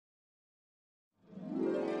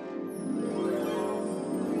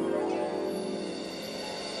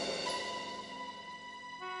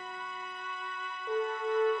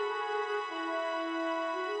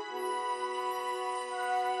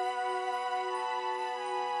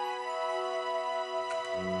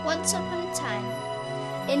Once upon a time,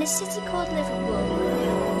 in a city called Liverpool.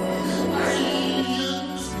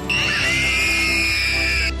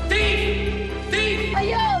 Thief! Thief! Are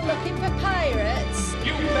you looking for pirates?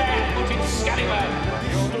 You bare-footed scallywag!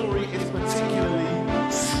 Your story is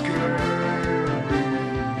particularly scary.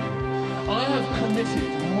 I have committed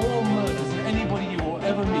more murders than anybody you will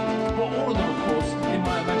ever meet, but all of them, of course, in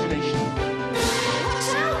my imagination.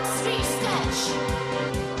 Watch out, street sketch!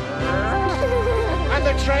 And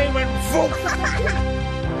the train went voom!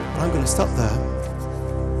 I'm going to stop there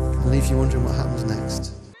and leave you wondering what happens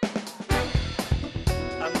next.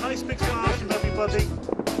 A nice big glass from everybody.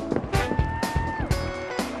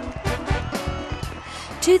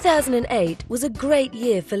 2008 was a great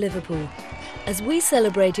year for Liverpool. As we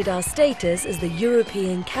celebrated our status as the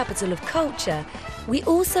European capital of culture, we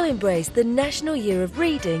also embraced the National Year of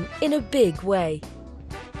Reading in a big way.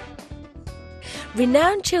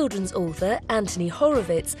 Renowned children's author Anthony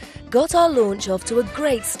Horowitz got our launch off to a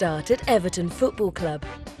great start at Everton Football Club.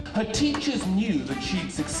 Her teachers knew that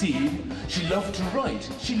she'd succeed. She loved to write.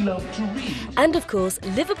 She loved to read. And of course,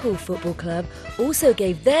 Liverpool Football Club also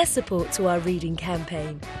gave their support to our reading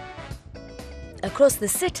campaign. Across the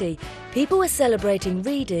city, people were celebrating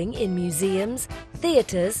reading in museums,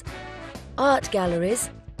 theatres, art galleries,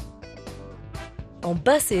 on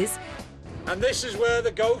buses. And this is where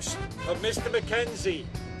the ghost of Mr. Mackenzie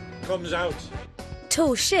comes out.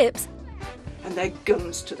 Tall ships, And their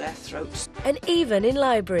guns to their throats. and even in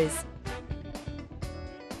libraries.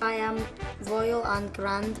 I am royal and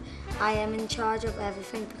grand. I am in charge of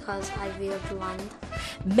everything because I wield the land.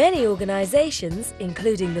 Many organisations,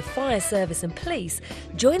 including the fire service and police,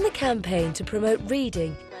 joined the campaign to promote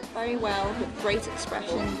reading. Read very well, with great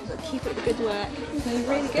expression, but keep up the good work. You're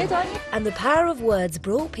really good, aren't you? And the power of words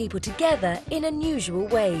brought people together in unusual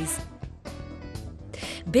ways.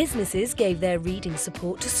 Businesses gave their reading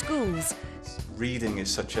support to schools. Reading is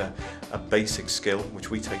such a basic skill which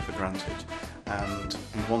we take for granted, and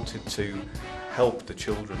we wanted to help the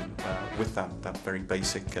children with that very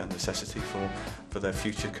basic necessity for their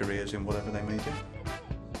future careers in whatever they may do.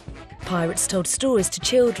 Pirates told stories to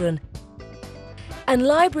children. And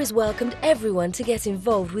libraries welcomed everyone to get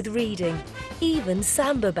involved with reading, even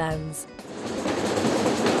samba bands.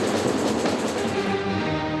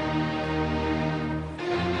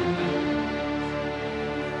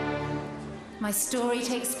 My story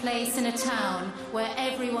takes place in a town where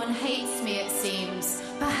everyone hates me, it seems.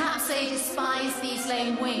 Perhaps they despise these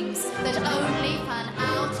lame wings that only fan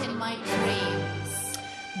out in my dreams.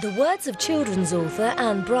 The words of children's author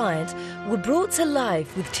Anne Bryant were brought to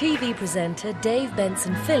life with TV presenter Dave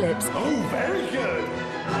Benson Phillips. Oh, very good.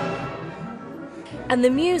 And the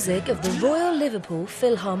music of the Royal Liverpool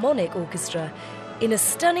Philharmonic Orchestra in a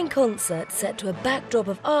stunning concert set to a backdrop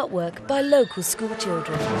of artwork by local school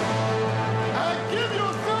children. And give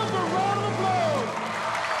yourself a round of applause.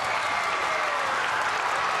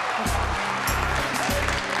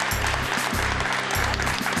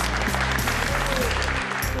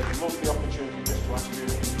 There'll be monthly opportunity just to ask you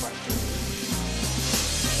these questions.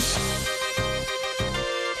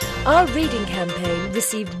 Our reading campaign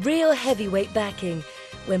received real heavyweight backing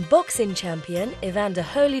when boxing champion Evander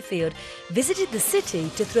Holyfield visited the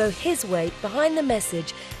city to throw his weight behind the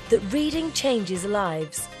message that reading changes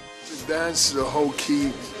lives. That's the whole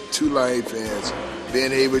key to life, is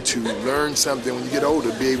being able to learn something when you get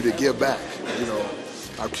older, be able to give back. You know,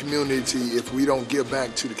 our community, if we don't give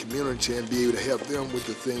back to the community and be able to help them with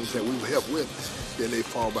the things that we help with, then they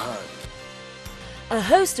fall behind. A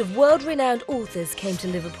host of world-renowned authors came to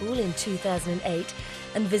Liverpool in 2008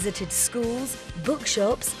 and visited schools,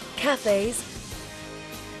 bookshops, cafes,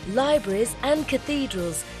 libraries and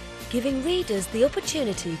cathedrals, giving readers the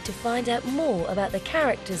opportunity to find out more about the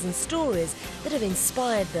characters and stories that have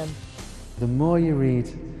inspired them. The more you read,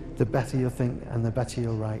 the better you'll think and the better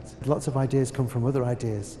you'll write. Lots of ideas come from other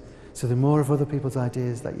ideas, so the more of other people's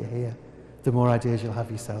ideas that you hear, the more ideas you'll have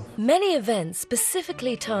yourself. Many events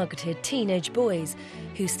specifically targeted teenage boys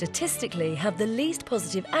who statistically have the least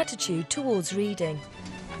positive attitude towards reading.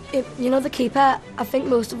 You know the keeper, I think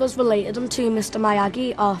most of us related him to Mr.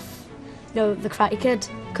 Miyagi off, the Karate Kid,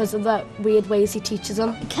 because of the weird ways he teaches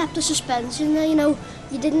them. It kept the suspense in there,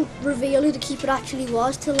 you didn't reveal who the keeper actually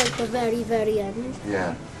was till like the very, very end.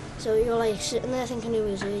 Yeah. So you're like sitting there thinking, who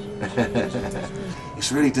is he?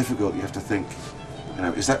 It's really difficult. You have to think,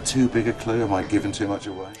 is that too big a clue? Am I giving too much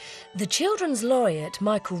away? The Children's Laureate,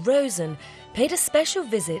 Michael Rosen, paid a special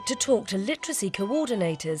visit to talk to literacy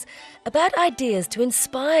coordinators about ideas to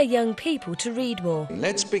inspire young people to read more.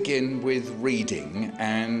 Let's begin with reading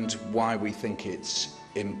and why we think it's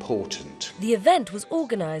important. The event was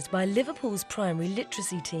organised by Liverpool's primary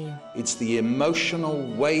literacy team. It's the emotional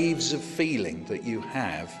waves of feeling that you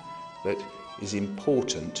have that is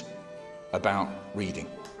important about reading.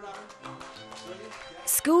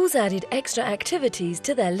 Schools added extra activities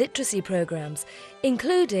to their literacy programmes,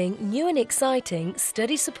 including new and exciting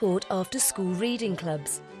study support after-school reading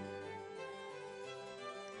clubs.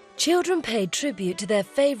 Children paid tribute to their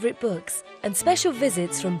favourite books, and special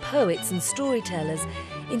visits from poets and storytellers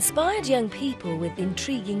inspired young people with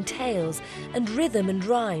intriguing tales and rhythm and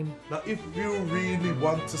rhyme. Now, if you really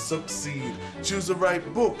want to succeed, choose the right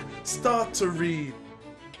book, start to read.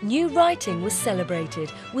 New writing was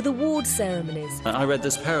celebrated with award ceremonies. I read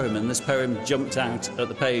this poem and this poem jumped out at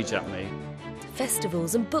the page at me.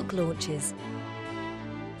 Festivals and book launches.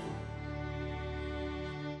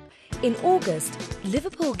 In August,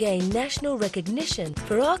 Liverpool gained national recognition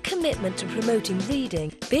for our commitment to promoting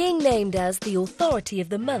reading, being named as the Authority of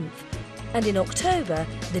the Month. And in October,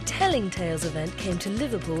 the Telling Tales event came to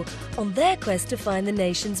Liverpool on their quest to find the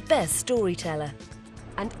nation's best storyteller.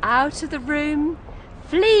 And out of the room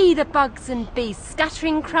flee the bugs and beasts,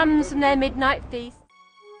 scattering crumbs from their midnight feast.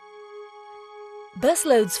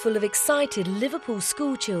 Busloads full of excited Liverpool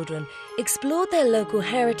schoolchildren explored their local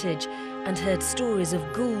heritage and heard stories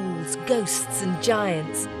of ghouls, ghosts and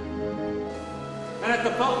giants. And at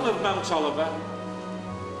the bottom of Mount Oliver,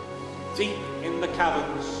 deep in the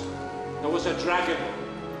caverns, there was a dragon.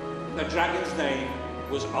 The dragon's name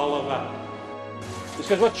was Oliver. It's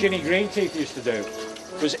because what Ginny Greenteeth used to do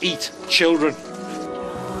was eat children.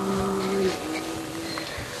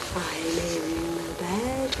 I'm in the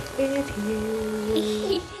bed with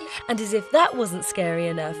you. And as if that wasn't scary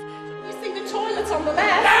enough, You see the toilet on the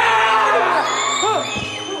left?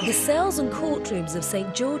 the cells and courtrooms of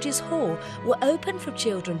St George's Hall were open for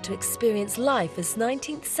children to experience life as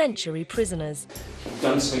 19th century prisoners. You've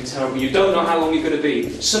done something terrible. You don't know how long you're going to be.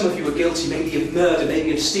 Some of you are guilty, maybe of murder,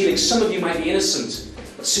 maybe of stealing. Some of you might be innocent.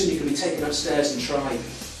 But soon you can be taken upstairs and tried.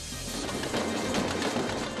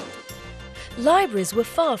 Libraries were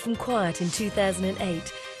far from quiet in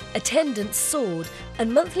 2008. Attendance soared,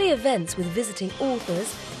 and monthly events with visiting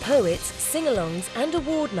authors, poets, sing-alongs and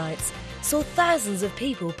award nights saw thousands of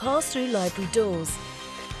people pass through library doors.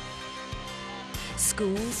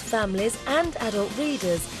 Schools, families and adult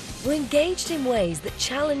readers were engaged in ways that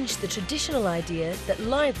challenged the traditional idea that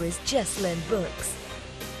libraries just lend books.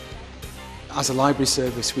 As a library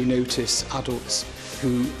service, we notice adults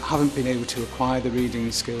who haven't been able to acquire the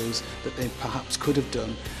reading skills that they perhaps could have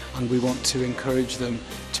done, and we want to encourage them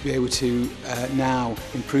to be able to now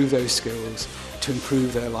improve those skills, to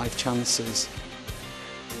improve their life chances.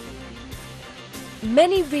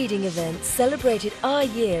 Many reading events celebrated our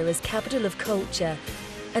year as capital of culture,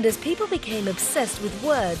 and as people became obsessed with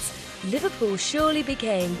words, Liverpool surely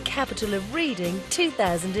became capital of reading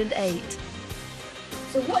 2008.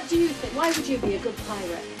 So what do you think? Why would you be a good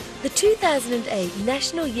pirate? The 2008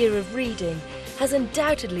 National Year of Reading has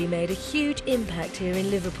undoubtedly made a huge impact here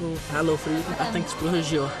in Liverpool. Hello, Freedom. I think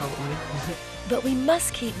Spurs you're helping me. But we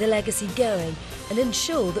must keep the legacy going and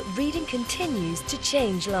ensure that reading continues to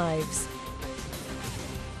change lives.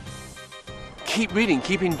 Keep reading,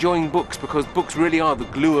 keep enjoying books, because books really are the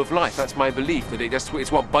glue of life. That's my belief, that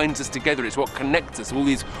it's what binds us together, it's what connects us, all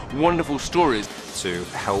these wonderful stories. To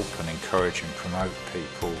help and encourage and promote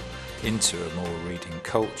people into a more reading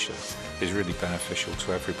culture is really beneficial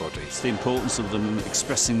to everybody. It's the importance of them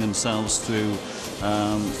expressing themselves through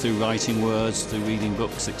writing words, through reading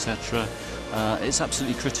books, etc. It's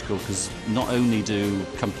absolutely critical, because not only do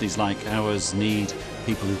companies like ours need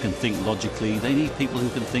people who can think logically, they need people who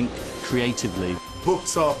can think creatively.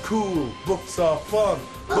 Books are cool, books are fun.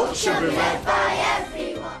 Books should be read by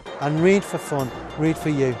everyone. And read for fun, read for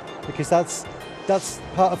you, because that's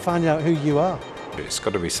part of finding out who you are. It's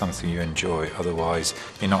got to be something you enjoy, otherwise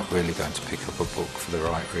you're not really going to pick up a book for the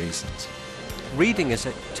right reasons. Reading is,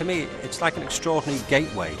 to me, it's like an extraordinary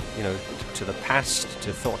gateway, you know, to the past,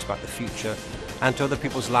 to thoughts about the future, and to other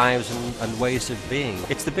people's lives and ways of being.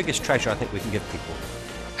 It's the biggest treasure I think we can give people.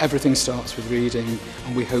 Everything starts with reading,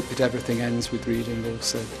 and we hope that everything ends with reading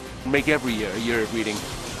also. Make every year a year of reading,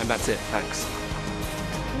 and that's it. Thanks.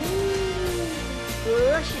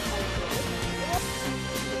 Rush it.